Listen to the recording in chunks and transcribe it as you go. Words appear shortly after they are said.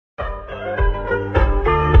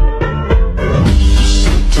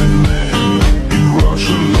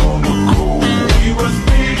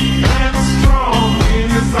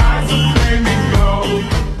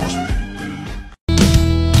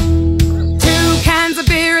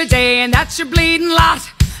that's your bleeding lot.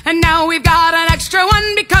 And now we've got an extra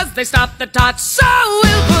one because they stopped the tots. So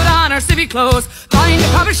we'll put on our civvy clothes, find a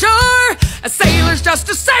pub ashore. A sailor's just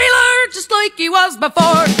a sailor, just like he was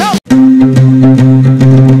before. Go!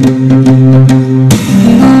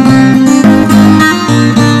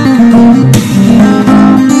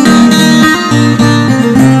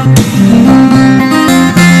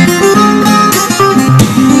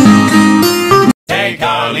 Take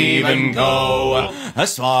our leave and go.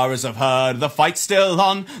 As far as I've heard, the fight's still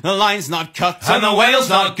on, the line's not cut and the whale's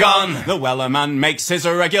not gone. The wellerman makes his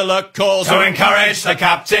irregular call to encourage the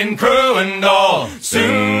captain, crew and all.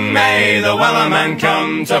 Soon may the wellerman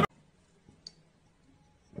come to...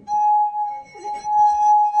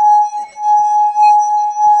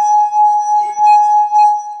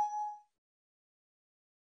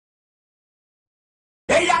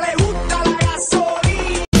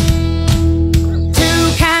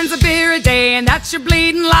 And that's your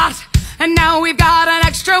bleeding lot. And now we've got an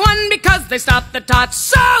extra one because they stopped the tots.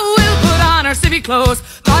 So we'll put on our civvy clothes,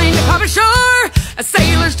 find a pub ashore. A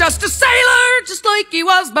sailor's just a sailor, just like he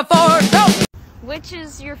was before. Go! Which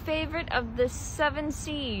is your favorite of the 7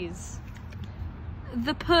 seas?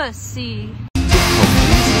 The pussy.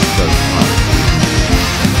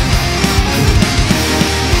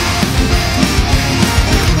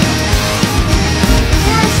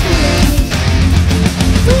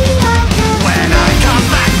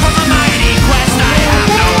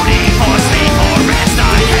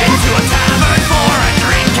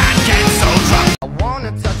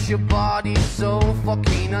 Your body so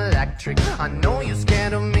fucking electric. I know you're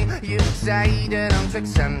scared of me. You say that I'm too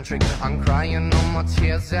eccentric. I'm crying on my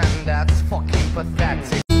tears and that's fucking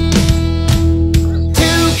pathetic. 2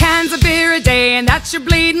 cans of beer a day and that's your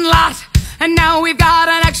bleeding lot. And now we've got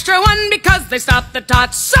an extra one because they stopped the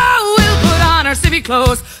tots. So we'll put on our civvy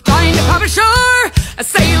clothes, find a pub ashore. A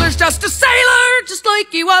sailor's just a sailor, just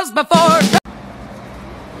like he was before.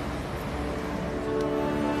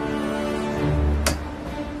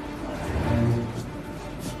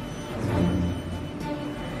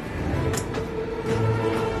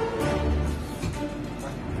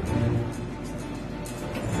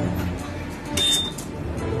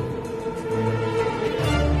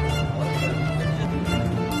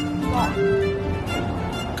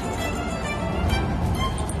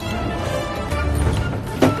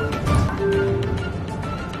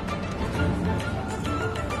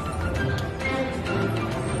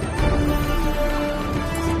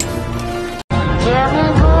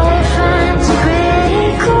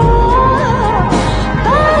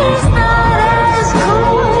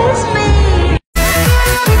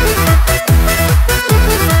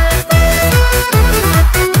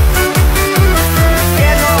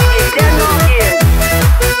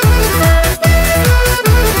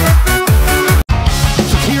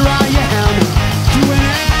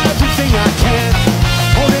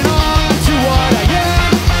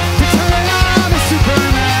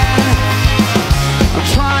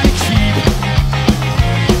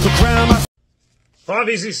 Five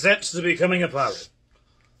easy steps to becoming a pirate.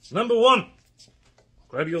 Number 1,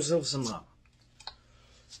 grab yourself some rum.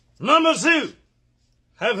 Number 2,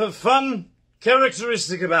 have a fun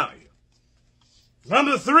characteristic about you.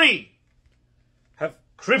 Number 3, have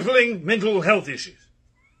crippling mental health issues.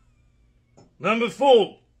 Number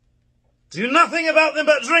 4, do nothing about them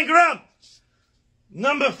but drink rum.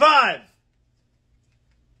 Number 5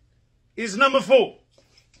 is number 4.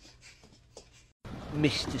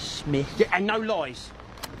 Mr. Smith. Yeah, and no lies.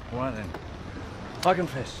 All right then. I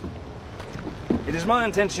confess. It is my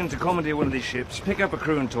intention to commandeer one of these ships, pick up a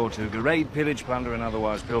crew and Tortuga, raid, pillage, plunder and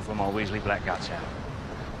otherwise pilfer my Weasley black guts out.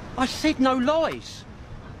 I said no lies.